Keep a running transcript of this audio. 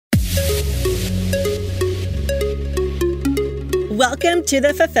Welcome to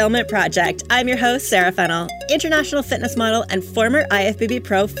the Fulfillment Project. I'm your host, Sarah Fennell, international fitness model and former IFBB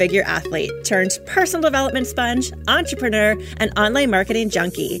Pro figure athlete turned personal development sponge, entrepreneur, and online marketing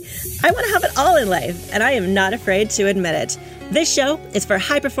junkie. I want to have it all in life, and I am not afraid to admit it. This show is for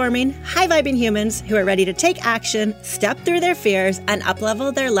high-performing, high-vibing humans who are ready to take action, step through their fears, and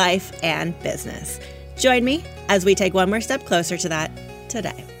up-level their life and business. Join me as we take one more step closer to that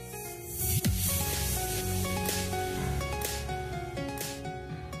today.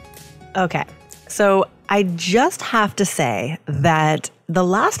 Okay, so I just have to say that the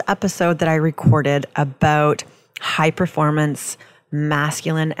last episode that I recorded about high performance,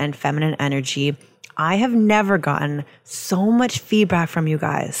 masculine and feminine energy, I have never gotten so much feedback from you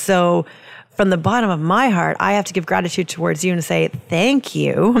guys. So from the bottom of my heart, I have to give gratitude towards you and say thank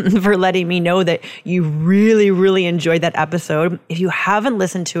you for letting me know that you really, really enjoyed that episode. If you haven't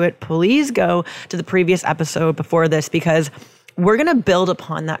listened to it, please go to the previous episode before this because we're going to build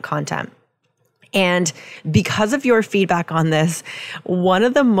upon that content. And because of your feedback on this,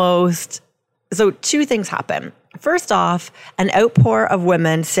 so two things happen. First off, an outpour of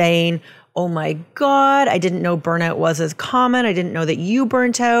women saying, oh my God, I didn't know burnout was as common. I didn't know that you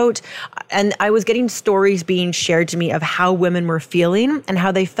burnt out. And I was getting stories being shared to me of how women were feeling and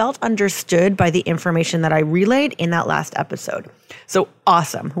how they felt understood by the information that I relayed in that last episode. So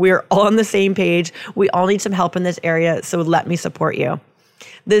awesome. We are all on the same page. We all need some help in this area. So let me support you.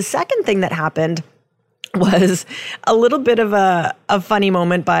 The second thing that happened was a little bit of a funny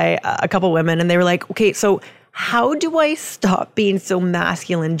moment by a couple women. And they were like, okay, so how do I stop being so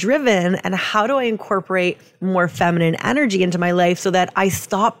masculine driven? And how do I incorporate more feminine energy into my life so that I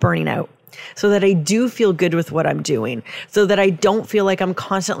stop burning out? So that I do feel good with what I'm doing, so that I don't feel like I'm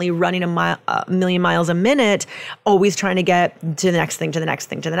constantly running a million miles a minute, always trying to get to the next thing, to the next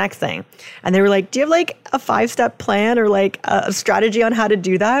thing, to the next thing. And they were like, do you have like a 5-step plan or like a strategy on how to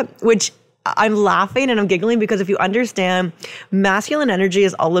do that? Which I'm laughing and I'm giggling because if you understand, masculine energy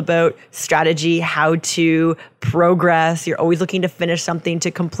is all about strategy, how to progress. You're always looking to finish something,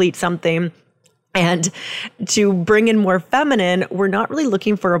 to complete something. And to bring in more feminine, we're not really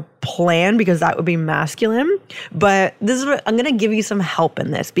looking for a plan because that would be masculine. But this is what I'm going to give you some help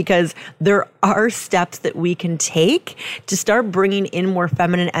in this because there are steps that we can take to start bringing in more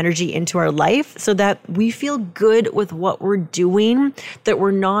feminine energy into our life so that we feel good with what we're doing, that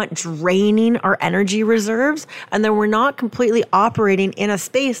we're not draining our energy reserves, and that we're not completely operating in a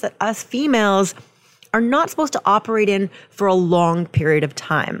space that us females are not supposed to operate in for a long period of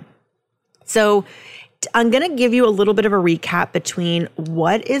time. So I'm going to give you a little bit of a recap between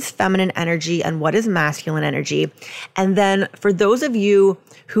what is feminine energy and what is masculine energy. And then for those of you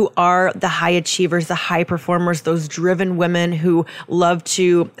who are the high achievers, the high performers, those driven women who love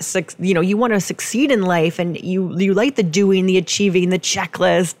to, you want to succeed in life and you like the doing, the achieving, the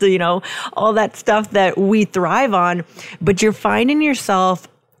checklist, all that stuff that we thrive on, but you're finding yourself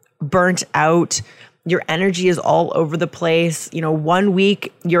burnt out. Your energy is all over the place. 1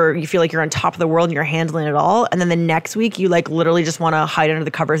 week you feel like you're on top of the world and you're handling it all. And then the next week you like literally just want to hide under the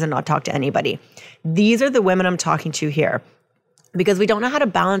covers and not talk to anybody. These are the women I'm talking to here because we don't know how to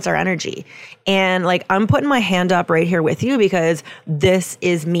balance our energy. And like, I'm putting my hand up right here with you because this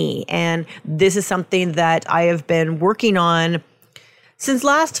is me. And this is something that I have been working on since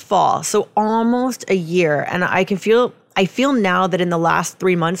last fall. So almost a year. And I feel now that in the last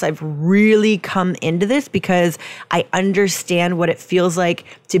 3 months, I've really come into this because I understand what it feels like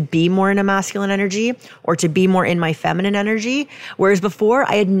to be more in a masculine energy or to be more in my feminine energy. Whereas before,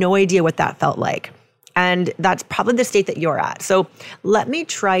 I had no idea what that felt like. And that's probably the state that you're at. So let me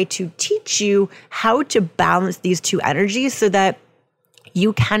try to teach you how to balance these two energies so that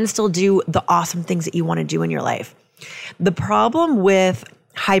you can still do the awesome things that you want to do in your life. The problem with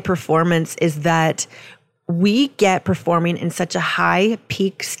high performance is that we get performing in such a high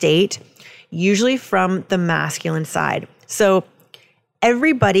peak state, usually from the masculine side. So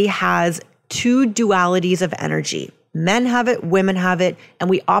everybody has two dualities of energy. Men have it, women have it, and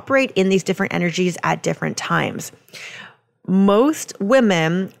we operate in these different energies at different times. Most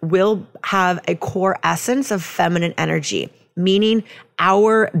women will have a core essence of feminine energy, meaning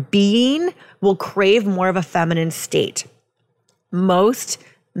our being will crave more of a feminine state. Most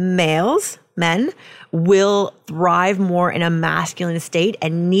men will thrive more in a masculine state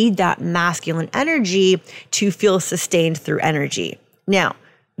and need that masculine energy to feel sustained through energy. Now,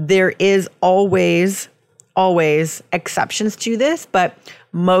 there is always exceptions to this, but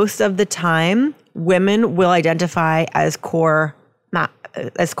most of the time, women will identify as core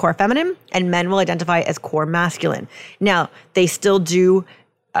feminine and men will identify as core masculine. Now, they still do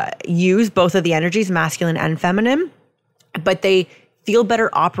use both of the energies, masculine and feminine. but they feel better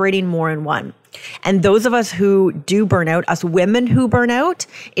operating more in one. And those of us who do burn out, us women who burn out,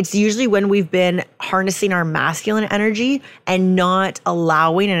 it's usually when we've been harnessing our masculine energy and not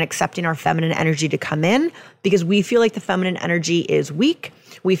allowing and accepting our feminine energy to come in, because we feel like the feminine energy is weak.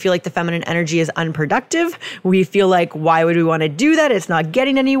 We feel like the feminine energy is unproductive. We feel like, why would we want to do that? It's not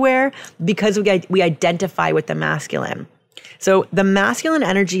getting anywhere, because we identify with the masculine. So the masculine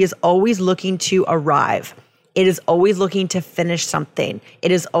energy is always looking to arrive. It is always looking to finish something.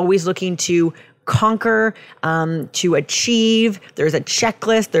 It is always looking to conquer, to achieve. There's a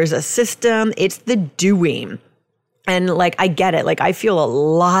checklist, there's a system. It's the doing. And like, I get it. Like, I feel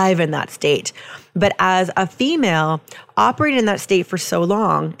alive in that state. But as a female, operating in that state for so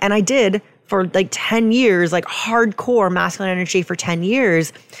long, and I did for like 10 years, like hardcore masculine energy for 10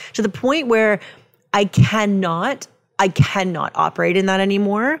 years, to the point where I cannot operate in that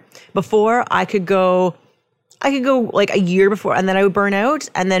anymore. Before, I could go like a year before, and then I would burn out,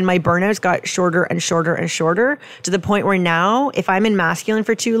 and then my burnouts got shorter and shorter and shorter, to the point where now, if I'm in masculine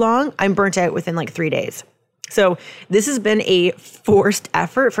for too long, I'm burnt out within like 3 days. So this has been a forced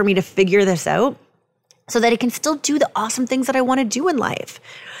effort for me to figure this out so that I can still do the awesome things that I want to do in life.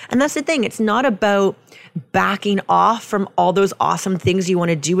 And that's the thing. It's not about backing off from all those awesome things you want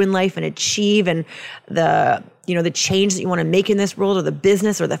to do in life and achieve, and the change that you want to make in this world, or the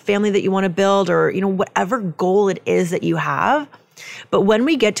business or the family that you want to build, or, whatever goal it is that you have. But when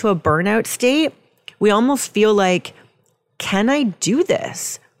we get to a burnout state, we almost feel like, can I do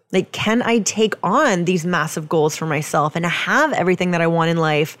this? Like, can I take on these massive goals for myself and have everything that I want in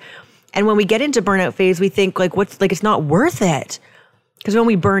life? And when we get into burnout phase, we think it's not worth it. Because when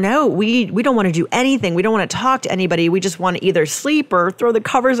we burn out, we don't want to do anything. We don't want to talk to anybody. We just want to either sleep or throw the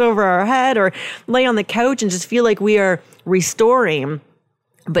covers over our head or lay on the couch and just feel like we are restoring.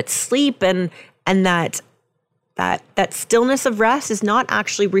 But sleep and that stillness of rest is not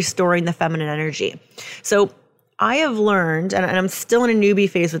actually restoring the feminine energy. So I have learned, and I'm still in a newbie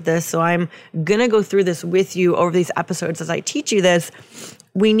phase with this, so I'm going to go through this with you over these episodes as I teach you this.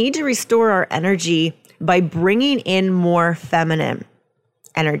 We need to restore our energy by bringing in more feminine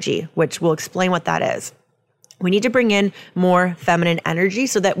energy, which we'll explain what that is. We need to bring in more feminine energy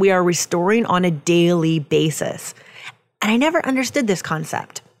so that we are restoring on a daily basis. And I never understood this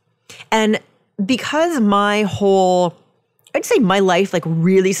concept. And because I'd say my life like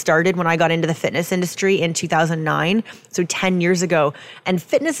really started when I got into the fitness industry in 2009, so 10 years ago. And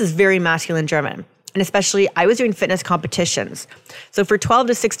fitness is very masculine driven. And especially I was doing fitness competitions. So for 12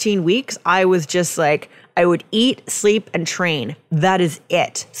 to 16 weeks, I was just like, I would eat, sleep, and train. That is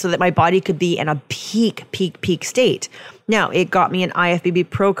it. So that my body could be in a peak state. Now, it got me an IFBB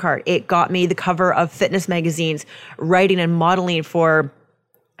Pro card. It got me the cover of fitness magazines, writing and modeling for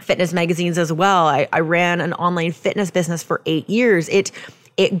fitness magazines as well. I ran an online fitness business for 8 years.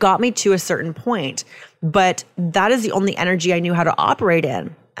 It got me to a certain point, but that is the only energy I knew how to operate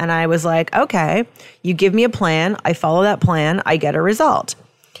in. And I was like, okay, you give me a plan, I follow that plan, I get a result.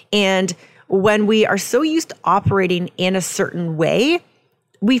 And when we are so used to operating in a certain way,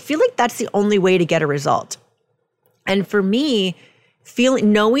 we feel like that's the only way to get a result. And for me,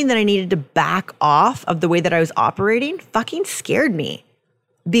 knowing that I needed to back off of the way that I was operating fucking scared me.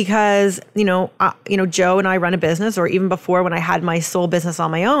 Because, Joe and I run a business, or even before when I had my sole business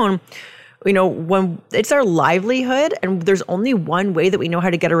on my own, when it's our livelihood and there's only one way that we know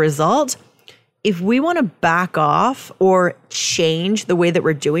how to get a result, if we want to back off or change the way that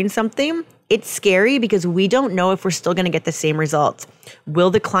we're doing something, it's scary because we don't know if we're still going to get the same results. Will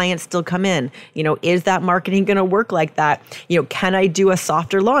the client still come in? Is that marketing going to work like that? Can I do a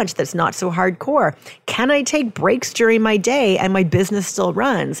softer launch that's not so hardcore? Can I take breaks during my day and my business still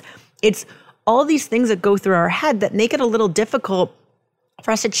runs? It's all these things that go through our head that make it a little difficult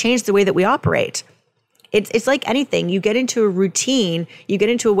for us to change the way that we operate. It's like anything. You get into a routine, you get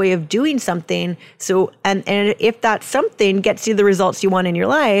into a way of doing something. So, and if that something gets you the results you want in your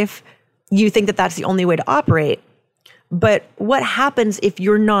life, you think that that's the only way to operate. But what happens if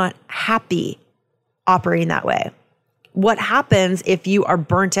you're not happy operating that way? What happens if you are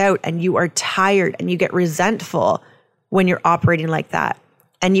burnt out and you are tired and you get resentful when you're operating like that?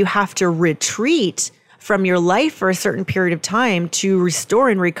 And you have to retreat from your life for a certain period of time to restore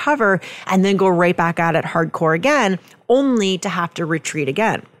and recover, and then go right back at it hardcore again, only to have to retreat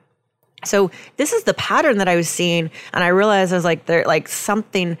again. So this is the pattern that I was seeing. And I realized I was like,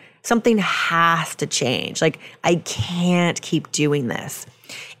 something has to change. Like, I can't keep doing this.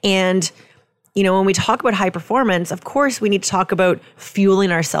 And, when we talk about high performance, of course, we need to talk about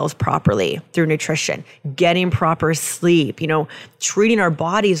fueling ourselves properly through nutrition, getting proper sleep, treating our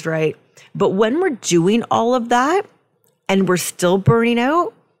bodies right. But when we're doing all of that and we're still burning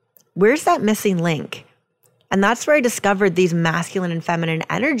out, where's that missing link? And that's where I discovered these masculine and feminine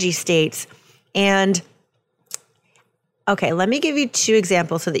energy states. And okay, let me give you 2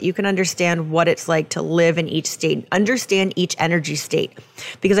 examples so that you can understand what it's like to live in each state, understand each energy state.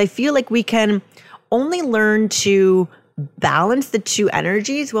 Because I feel like we can only learn to balance the 2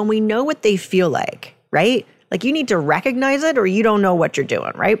 energies when we know what they feel like, right? Like you need to recognize it or you don't know what you're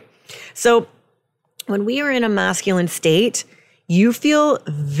doing, right? So when we are in a masculine state, you feel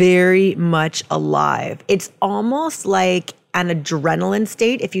very much alive. It's almost like an adrenaline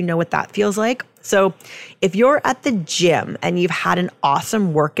state, if you know what that feels like. So if you're at the gym and you've had an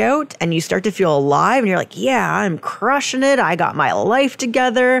awesome workout and you start to feel alive and you're like, yeah, I'm crushing it. I got my life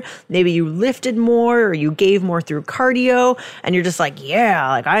together. Maybe you lifted more or you gave more through cardio and you're just like, yeah,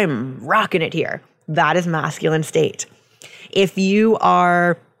 like I'm rocking it here. That is masculine state. If you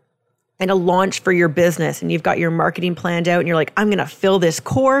are in a launch for your business and you've got your marketing planned out and you're like, I'm going to fill this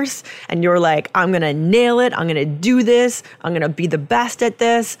course, and you're like, I'm going to nail it. I'm going to do this. I'm going to be the best at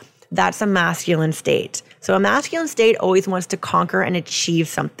this. That's a masculine state. So a masculine state always wants to conquer and achieve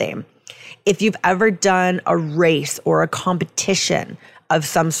something. If you've ever done a race or a competition of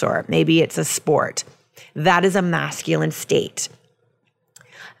some sort, maybe it's a sport, that is a masculine state.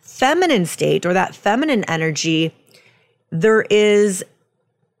 Feminine state, or that feminine energy, there's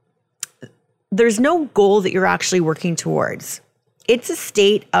no goal that you're actually working towards. It's a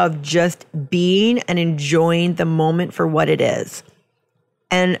state of just being and enjoying the moment for what it is.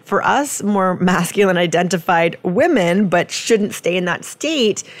 And for us more masculine identified women, but shouldn't stay in that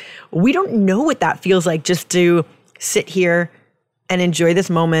state, we don't know what that feels like just to sit here and enjoy this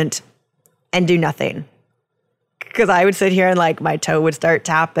moment and do nothing. Because I would sit here and like my toe would start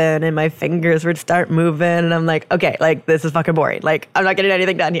tapping and my fingers would start moving. And I'm like, okay, like this is fucking boring. Like I'm not getting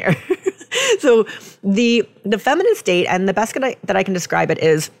anything done here. So the feminine state, and the best that I can describe it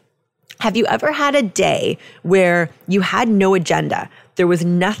is, have you ever had a day where you had no agenda? There was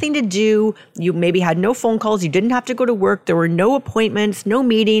nothing to do. You maybe had no phone calls. You didn't have to go to work. There were no appointments, no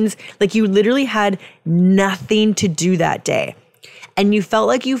meetings. Like you literally had nothing to do that day. And you felt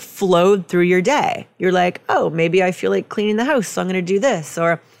like you flowed through your day. You're like, oh, maybe I feel like cleaning the house, so I'm going to do this.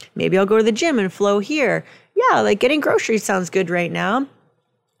 Or maybe I'll go to the gym and flow here. Yeah, like getting groceries sounds good right now.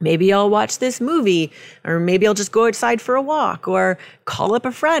 Maybe I'll watch this movie, or maybe I'll just go outside for a walk, or call up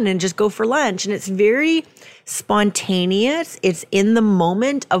a friend and just go for lunch. And it's very spontaneous. It's in the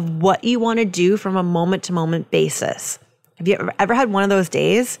moment of what you want to do from a moment to moment basis. Have you ever had one of those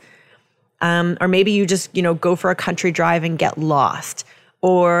days? Or maybe you just, go for a country drive and get lost.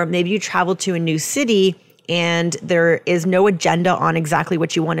 Or maybe you travel to a new city and there is no agenda on exactly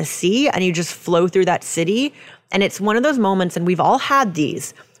what you want to see, and you just flow through that city. And it's one of those moments, and we've all had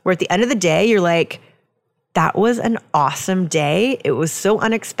these, where at the end of the day, you're like, that was an awesome day. It was so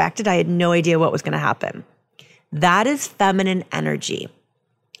unexpected. I had no idea what was going to happen. That is feminine energy.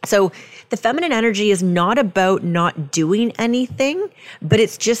 So the feminine energy is not about not doing anything, but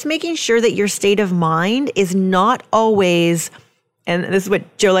it's just making sure that your state of mind is not always, and this is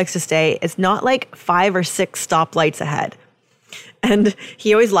what Joe likes to say, it's not like 5 or 6 stoplights ahead. And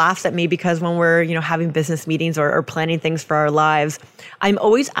he always laughs at me because when we're, having business meetings or planning things for our lives, I'm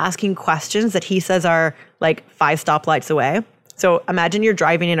always asking questions that he says are like 5 stoplights away. So imagine you're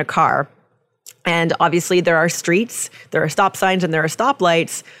driving in a car, and obviously there are streets, there are stop signs, and there are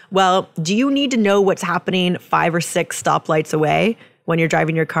stoplights. Well, do you need to know what's happening 5 or 6 stoplights away when you're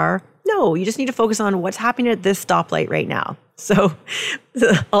driving your car? No, you just need to focus on what's happening at this stoplight right now. So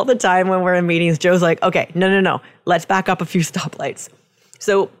all the time when we're in meetings, Joe's like, okay, no, let's back up a few stoplights.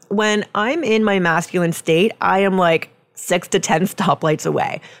 So when I'm in my masculine state, I am like 6 to 10 stoplights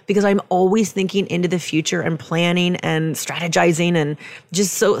away because I'm always thinking into the future and planning and strategizing and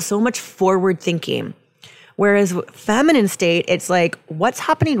just so much forward thinking. Whereas feminine state, it's like, what's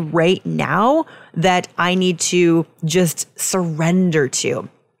happening right now that I need to just surrender to?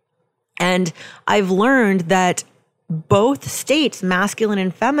 And I've learned that both states, masculine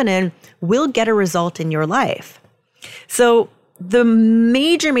and feminine, will get a result in your life. So the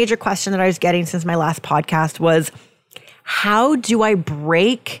major question that I was getting since my last podcast was, how do I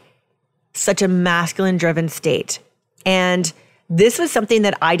break such a masculine driven state? And this was something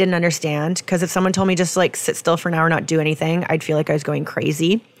that I didn't understand, because if someone told me just like sit still for an hour, not do anything, I'd feel like I was going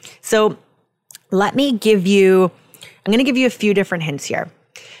crazy. So I'm going to give you a few different hints here.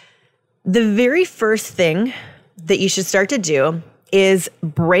 The very first thing that you should start to do is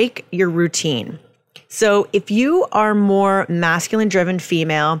break your routine. So if you are more masculine driven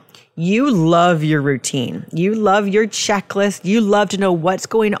female, you love your routine. You love your checklist. You love to know what's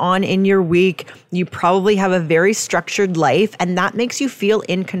going on in your week. You probably have a very structured life, and that makes you feel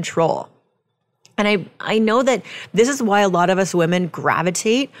in control. And I know that this is why a lot of us women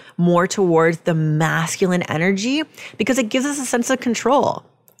gravitate more towards the masculine energy, because it gives us a sense of control.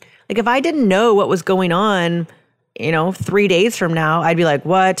 Like if I didn't know what was going on, 3 days from now, I'd be like,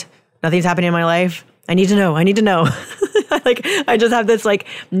 what? Nothing's happening in my life. I need to know. I just have this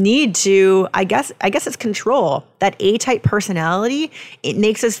need to, I guess it's control. That A-type personality, it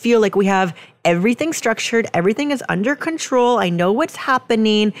makes us feel like we have everything structured, everything is under control. I know what's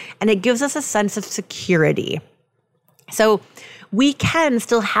happening, and it gives us a sense of security. So we can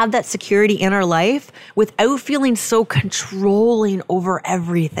still have that security in our life without feeling so controlling over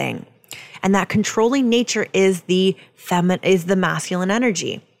everything. And that controlling nature is the masculine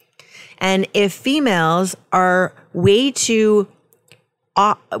energy. And if females are way too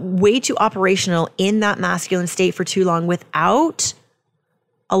operational in that masculine state for too long without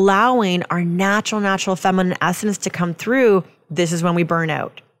allowing our natural feminine essence to come through, this is when we burn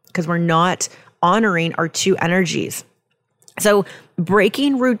out, because we're not honoring our two energies. So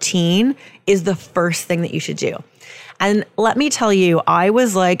breaking routine is the first thing that you should do. And let me tell you, I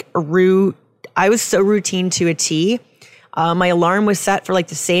was so routine to a T. My alarm was set for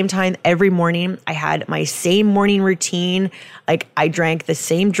the same time every morning. I had my same morning routine. I drank the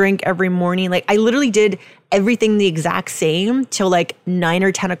same drink every morning. I literally did everything the exact same till 9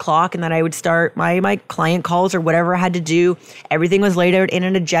 or 10 o'clock. And then I would start my client calls or whatever I had to do. Everything was laid out in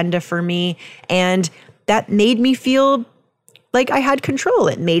an agenda for me. And that made me feel like I had control.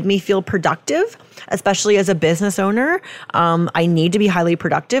 It made me feel productive, especially as a business owner. I need to be highly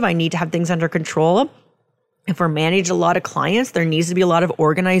productive. I need to have things under control. If we're managing a lot of clients, there needs to be a lot of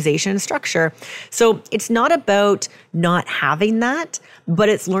organization and structure. So it's not about not having that, but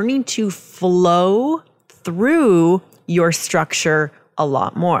it's learning to flow through your structure a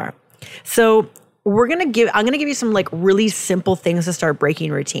lot more. So I'm going to give you some really simple things to start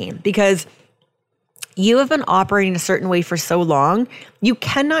breaking routine, because you have been operating a certain way for so long, you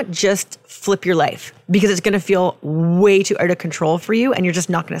cannot just flip your life, because it's going to feel way too out of control for you and you're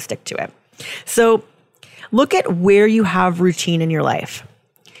just not going to stick to it. So look at where you have routine in your life.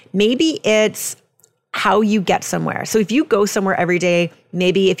 Maybe it's how you get somewhere. So if you go somewhere every day,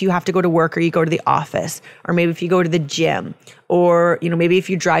 maybe if you have to go to work or you go to the office, or maybe if you go to the gym, or maybe if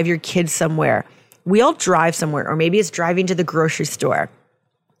you drive your kids somewhere. We all drive somewhere, or maybe it's driving to the grocery store.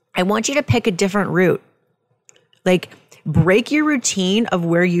 I want you to pick a different route. Break your routine of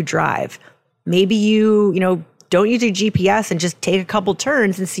where you drive. Maybe you don't use your GPS and just take a couple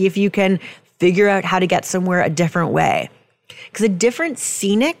turns and see if you can figure out how to get somewhere a different way. Because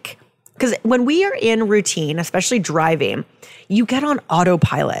when we are in routine, especially driving, you get on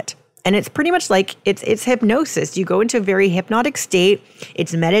autopilot. And it's pretty much it's hypnosis. You go into a very hypnotic state.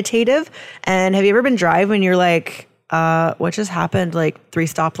 It's meditative. And have you ever been driving and you're what just happened? 3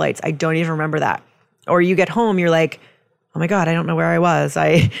 stoplights. I don't even remember that. Or you get home, you're like, oh my God, I don't know where I was.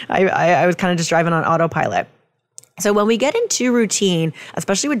 I was kind of just driving on autopilot. So when we get into routine,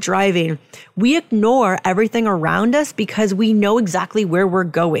 especially with driving, we ignore everything around us because we know exactly where we're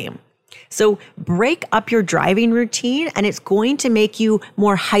going. So break up your driving routine, and it's going to make you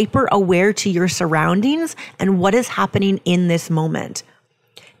more hyper aware to your surroundings and what is happening in this moment.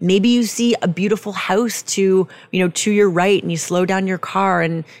 Maybe you see a beautiful house to your right, and you slow down your car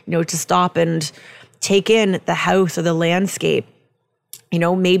and, to stop and take in the house or the landscape.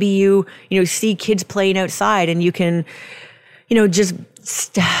 Maybe you see kids playing outside, and you can, just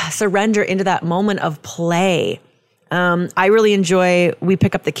surrender into that moment of play. I really enjoy, we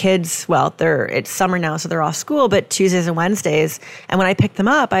pick up the kids. Well, it's summer now, so they're off school, but Tuesdays and Wednesdays. And when I pick them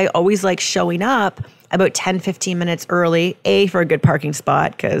up, I always like showing up about 10, 15 minutes early, A, for a good parking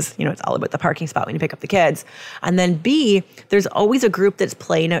spot, because, it's all about the parking spot when you pick up the kids. And then B, there's always a group that's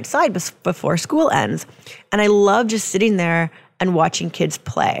playing outside before school ends. And I love just sitting there and watching kids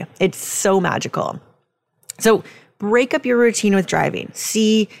play. It's so magical. So break up your routine with driving.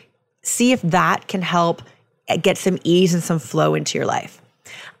 See if that can help get some ease and some flow into your life.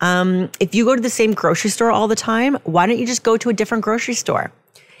 If you go to the same grocery store all the time, why don't you just go to a different grocery store?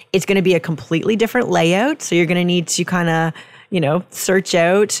 It's going to be a completely different layout. So you're going to need to kind of, search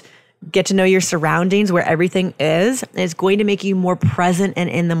out, get to know your surroundings, where everything is. And it's going to make you more present and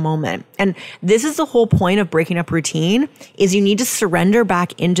in the moment. And this is the whole point of breaking up routine, is you need to surrender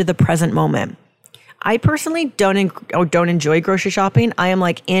back into the present moment. I personally don't enjoy grocery shopping. I am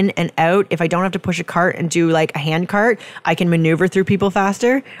like in and out. If I don't have to push a cart and do like a hand cart, I can maneuver through people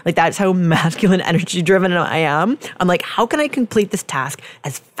faster. Like that's how masculine energy driven I am. I'm like, how can I complete this task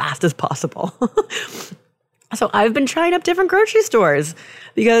as fast as possible? So I've been trying up different grocery stores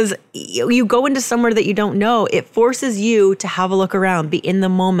because you go into somewhere that you don't know. It forces you to have a look around, be in the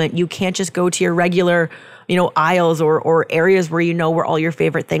moment. You can't just go to your regular, aisles or areas where you know where all your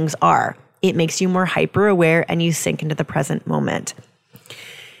favorite things are. It makes you more hyper aware and you sink into the present moment.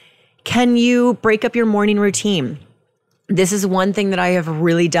 Can you break up your morning routine? This is one thing that I have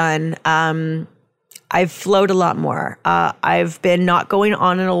really done. I've flowed a lot more. I've been not going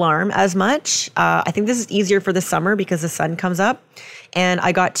on an alarm as much. I think this is easier for the summer because the sun comes up. And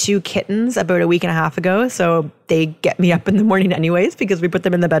I got 2 kittens about a week and a half ago. So they get me up in the morning anyways because we put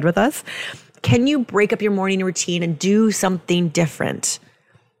them in the bed with us. Can you break up your morning routine and do something different?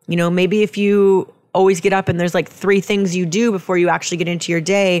 Maybe if you always get up and there's like 3 things you do before you actually get into your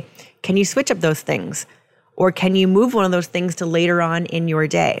day, can you switch up those things? Or can you move one of those things to later on in your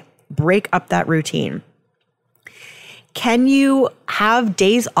day? Break up that routine. Can you have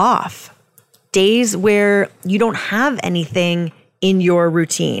days off? Days where you don't have anything in your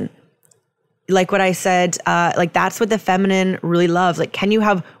routine? Like what I said, like that's what the feminine really loves. Like, can you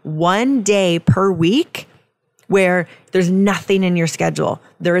have one day per week where there's nothing in your schedule?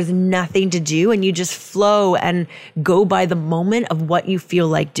 There is nothing to do and you just flow and go by the moment of what you feel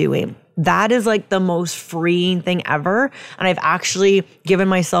like doing. That is like the most freeing thing ever. And I've actually given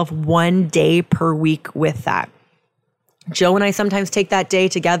myself one day per week with that. Joe and I sometimes take that day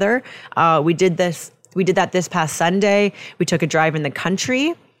together. We did that this past Sunday. We took a drive in the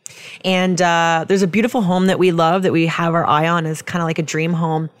country. And there's a beautiful home that we love that we have our eye on is kind of like a dream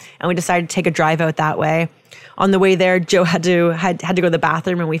home. And we decided to take a drive out that way. On the way there, Joe had to go to the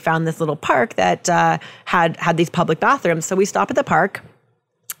bathroom and we found this little park that had these public bathrooms. So we stop at the park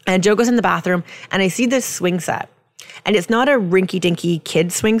and Joe goes in the bathroom and I see this swing set. And it's not a rinky-dinky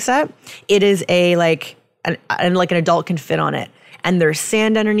kid swing set. It is like an adult can fit on it. And there's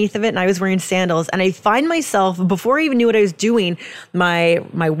sand underneath of it. And I was wearing sandals. And I find myself, before I even knew what I was doing, my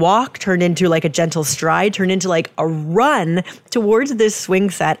walk turned into like a gentle stride, turned into like a run towards this swing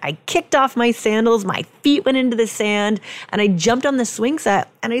set. I kicked off my sandals, my feet went into the sand, and I jumped on the swing set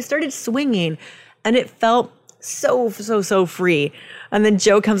and I started swinging. And it felt so free. And then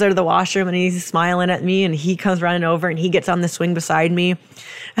Joe comes out of the washroom and he's smiling at me and he comes running over and he gets on the swing beside me.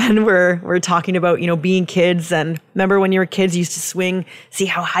 And we're talking about, being kids. And remember when you were kids, you used to swing, see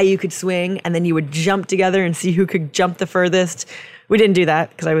how high you could swing. And then you would jump together and see who could jump the furthest. We didn't do that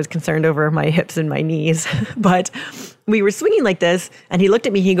because I was concerned over my hips and my knees. But we were swinging like this. And he looked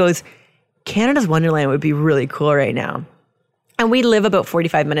at me, he goes, Canada's Wonderland would be really cool right now. And we live about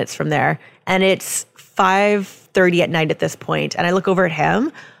 45 minutes from there. And it's 5:30 at night at this point. And I look over at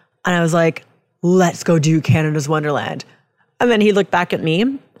him and I was like, let's go do Canada's Wonderland. And then he looked back at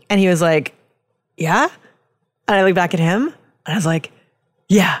me and he was like, yeah? And I looked back at him and I was like,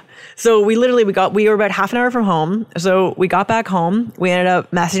 yeah. So we were about half an hour from home. So we got back home. We ended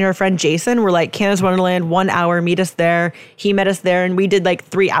up messaging our friend Jason. We're like, Canada's Wonderland, 1 hour, meet us there. He met us there and we did like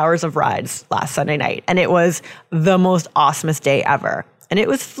 3 hours of rides last Sunday night. And it was the most awesomest day ever. And it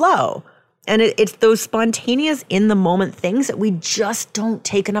was flow. And it's those spontaneous in the moment things that we just don't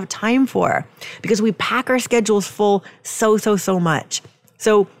take enough time for because we pack our schedules full so much.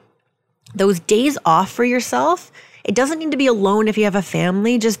 So those days off for yourself, it doesn't need to be alone if you have a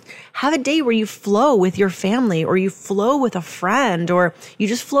family. Just have a day where you flow with your family or you flow with a friend or you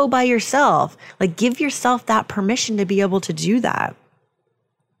just flow by yourself. Like give yourself that permission to be able to do that.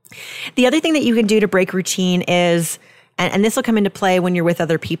 The other thing that you can do to break routine is, and this will come into play when you're with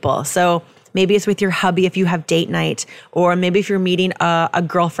other people. So maybe it's with your hubby if you have date night, or maybe if you're meeting a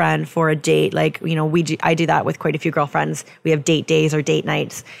girlfriend for a date. Like, I do that with quite a few girlfriends. We have date days or date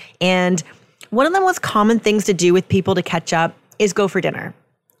nights. And one of the most common things to do with people to catch up is go for dinner.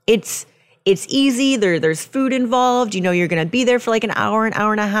 It's easy. There's food involved. You're going to be there for like an hour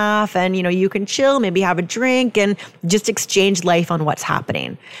and a half, and you can chill, maybe have a drink and just exchange life on what's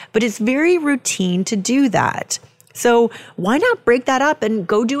happening. But it's very routine to do that. So why not break that up and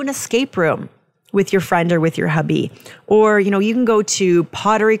go do an escape room with your friend or with your hubby? Or, you can go to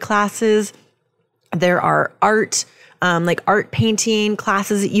pottery classes. There are art painting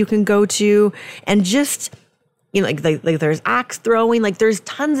classes that you can go to, and just, like there's axe throwing, like there's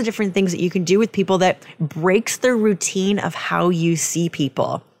tons of different things that you can do with people that breaks the routine of how you see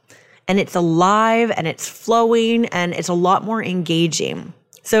people. And it's alive and it's flowing and it's a lot more engaging.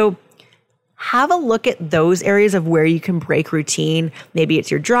 So have a look at those areas of where you can break routine. Maybe it's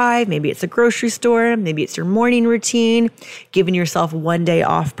your drive, maybe it's a grocery store, maybe it's your morning routine, giving yourself one day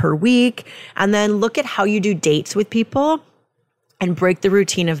off per week. And then look at how you do dates with people and break the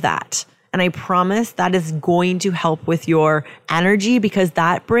routine of that. And I promise that is going to help with your energy, because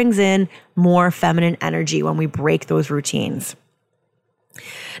that brings in more feminine energy when we break those routines.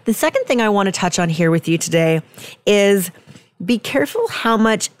 The second thing I want to touch on here with you today is be careful how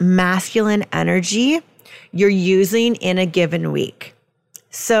much masculine energy you're using in a given week.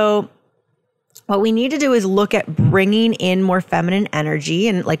 So what we need to do is look at bringing in more feminine energy.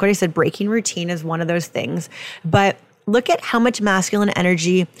 And like what I said, breaking routine is one of those things. But look at how much masculine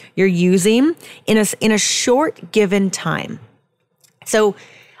energy you're using in a short given time. So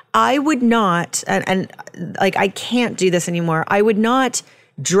I would not, and like I can't do this anymore, I would not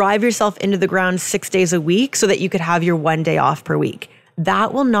drive yourself into the ground 6 days a week so that you could have your one day off per week.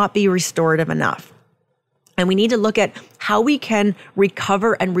 That will not be restorative enough. And we need to look at how we can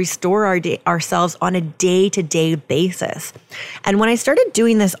recover and restore ourselves on a day-to-day basis. And when I started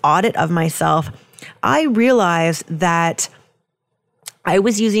doing this audit of myself, I realized that I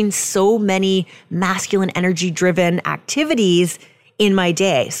was using so many masculine energy-driven activities in my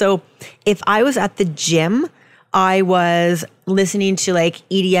day. So if I was at the gym, I was listening to like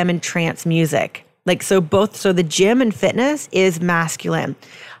EDM and trance music. So the gym and fitness is masculine.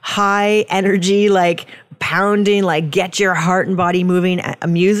 High energy, like pounding, like get your heart and body moving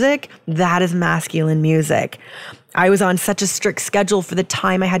music, that is masculine music. I was on such a strict schedule for the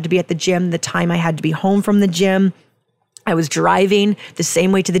time I had to be at the gym, the time I had to be home from the gym. I was driving the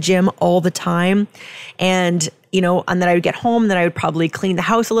same way to the gym all the time. And then I would get home, then I would probably clean the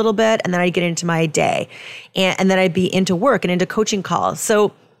house a little bit, and then I'd get into my day. And then I'd be into work and into coaching calls.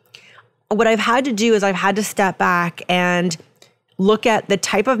 So what I've had to do is I've had to step back and look at the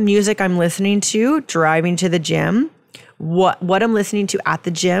type of music I'm listening to driving to the gym, what I'm listening to at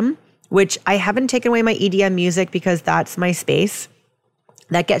the gym, which I haven't taken away my EDM music because that's my space.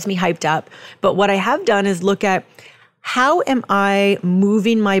 That gets me hyped up. But what I have done is look at how am I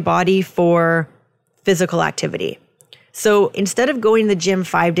moving my body for physical activity. So instead of going to the gym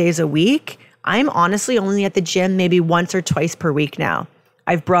 5 days a week, I'm honestly only at the gym maybe once or twice per week now.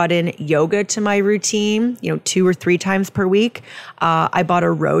 I've brought in yoga to my routine, 2 or 3 times per week. I bought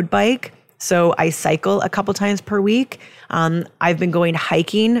a road bike, so I cycle a couple times per week. I've been going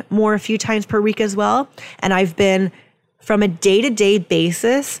hiking a few times per week as well. And I've been, from a day-to-day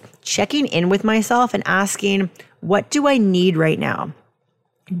basis, checking in with myself and asking, what do I need right now?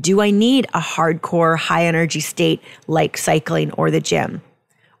 Do I need a hardcore high energy state like cycling or the gym?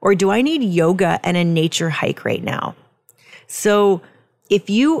 Or do I need yoga and a nature hike right now? So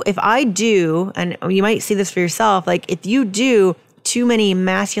if I do, and you might see this for yourself, like if you do too many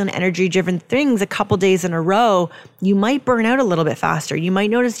masculine energy driven things a couple days in a row, you might burn out a little bit faster. You might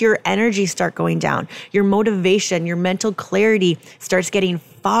notice your energy start going down. Your motivation, your mental clarity starts getting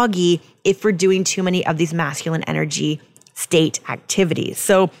foggy if we're doing too many of these masculine energy state activities.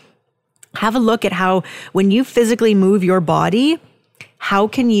 So have a look at how, when you physically move your body, how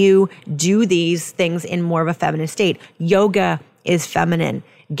can you do these things in more of a feminine state? Yoga is feminine.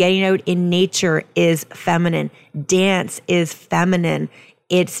 Getting out in nature is feminine. Dance is feminine.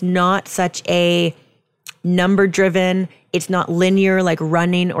 It's not such a number driven. It's not linear like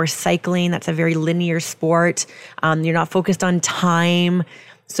running or cycling. That's a very linear sport. You're not focused on time.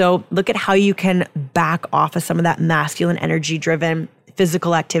 So look at how you can back off of some of that masculine energy driven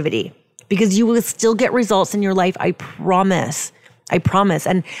physical activity, because you will still get results in your life. I promise.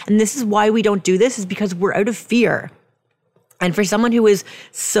 And this is why we don't do this, is because we're out of fear. And for someone who is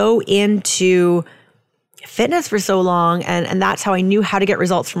so into fitness for so long, and that's how I knew how to get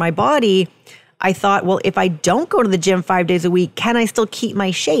results for my body, I thought, well, if I don't go to the gym 5 days a week, can I still keep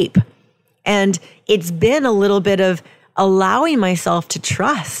my shape? And it's been a little bit of allowing myself to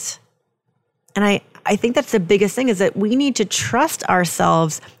trust. And I think that's the biggest thing, is that we need to trust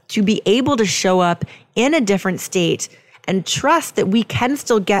ourselves to be able to show up in a different state and trust that we can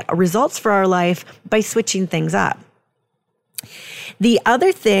still get results for our life by switching things up. The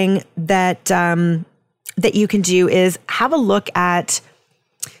other thing that you can do is have a look at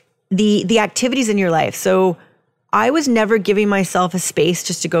the activities in your life. So I was never giving myself a space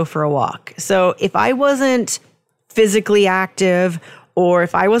just to go for a walk. So if I wasn't physically active, or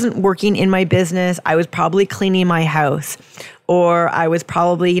if I wasn't working in my business, I was probably cleaning my house, or I was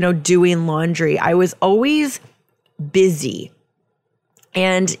probably, doing laundry. I was always busy.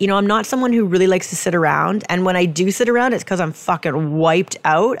 And, I'm not someone who really likes to sit around. And when I do sit around, it's because I'm fucking wiped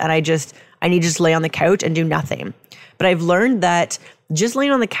out and I need to just lay on the couch and do nothing. But I've learned that, just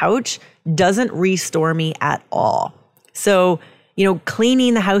laying on the couch doesn't restore me at all. So,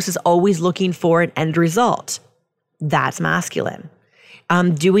 cleaning the house is always looking for an end result. That's masculine.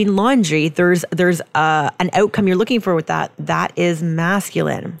 Doing laundry, there's an outcome you're looking for with that. That is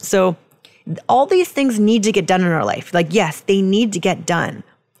masculine. So all these things need to get done in our life. Like, yes, they need to get done.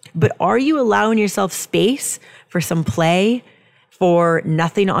 But are you allowing yourself space for some play, for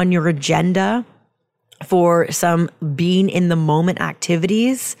nothing on your agenda, for some being in the moment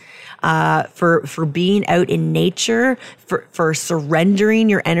activities, for being out in nature, for surrendering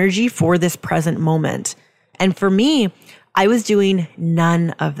your energy for this present moment? And for me, I was doing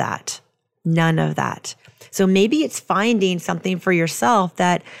none of that. None of that. So maybe it's finding something for yourself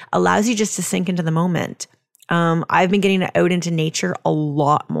that allows you just to sink into the moment. I've been getting out into nature a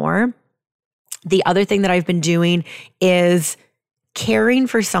lot more. The other thing that I've been doing is caring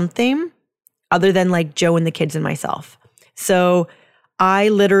for something other than like Joe and the kids and myself. So I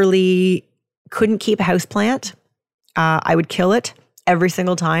literally couldn't keep a houseplant. I would kill it every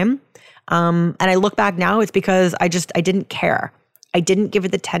single time. And I look back now, it's because I didn't care. I didn't give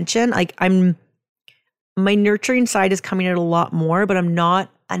it the attention. My nurturing side is coming out a lot more, but I'm not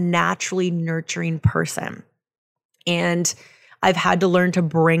a naturally nurturing person. And I've had to learn to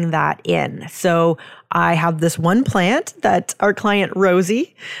bring that in. So I have this one plant that our client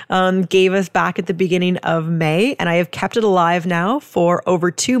Rosie gave us back at the beginning of May, and I have kept it alive now for over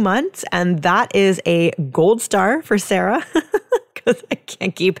 2 months. And that is a gold star for Sarah because I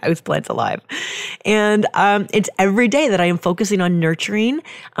can't keep houseplants alive. And it's every day that I am focusing on nurturing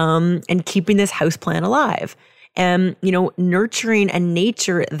and keeping this houseplant alive. And, nurturing and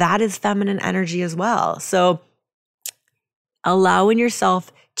nature, that is feminine energy as well. So allowing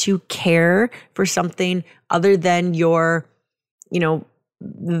yourself to care for something other than your,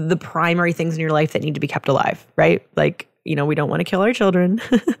 the primary things in your life that need to be kept alive, right? Like, we don't want to kill our children.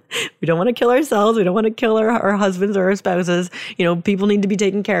 We don't want to kill ourselves. We don't want to kill our husbands or our spouses. People need to be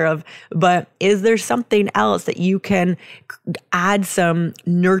taken care of. But is there something else that you can add some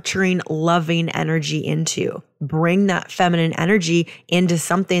nurturing, loving energy into? Bring that feminine energy into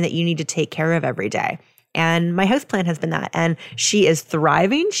something that you need to take care of every day. And my houseplant has been that. And she is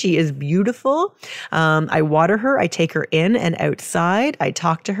thriving. She is beautiful. I water her. I take her in and outside. I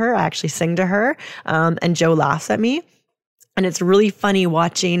talk to her. I actually sing to her. And Joe laughs at me. And it's really funny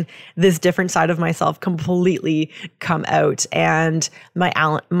watching this different side of myself completely come out. And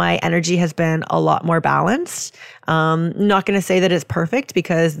my energy has been a lot more balanced. Not going to say that it's perfect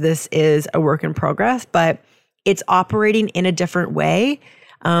because this is a work in progress, but it's operating in a different way.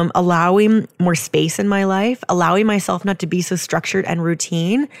 Allowing more space in my life, allowing myself not to be so structured and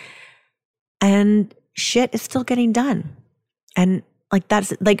routine, and shit is still getting done. And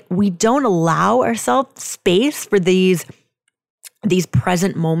we don't allow ourselves space for these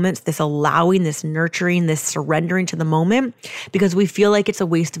present moments, this allowing, this nurturing, this surrendering to the moment, because we feel like it's a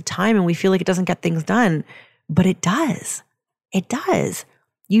waste of time and we feel like it doesn't get things done, but it does. It does.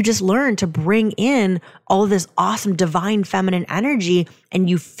 You just learn to bring in all of this awesome divine feminine energy and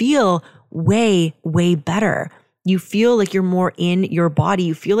you feel way, way better. You feel like you're more in your body.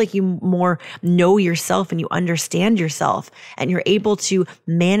 You feel like you more know yourself and you understand yourself and you're able to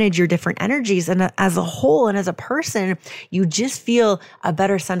manage your different energies. And as a whole and as a person, you just feel a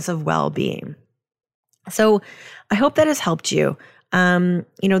better sense of well-being. So I hope that has helped you.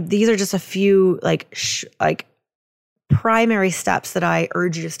 These are just a few primary steps that I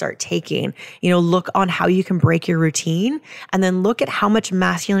urge you to start taking. Look on how you can break your routine and then look at how much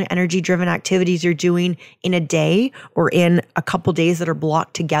masculine energy driven activities you're doing in a day or in a couple days that are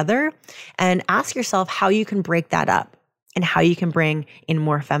blocked together, and ask yourself how you can break that up and how you can bring in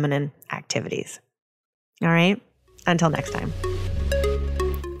more feminine activities. All right. Until next time.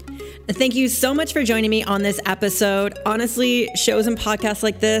 Thank you so much for joining me on this episode. Honestly, shows and podcasts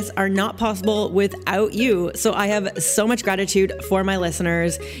like this are not possible without you. So I have so much gratitude for my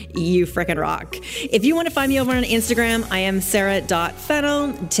listeners. You frickin' rock. If you want to find me over on Instagram, I am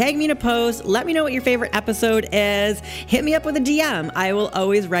sarah.fennell. Tag me in a post. Let me know what your favorite episode is. Hit me up with a DM. I will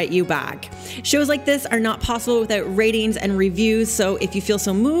always write you back. Shows like this are not possible without ratings and reviews. So if you feel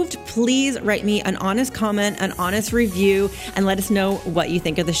so moved, please write me an honest comment, an honest review, and let us know what you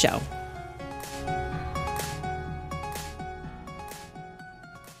think of the show.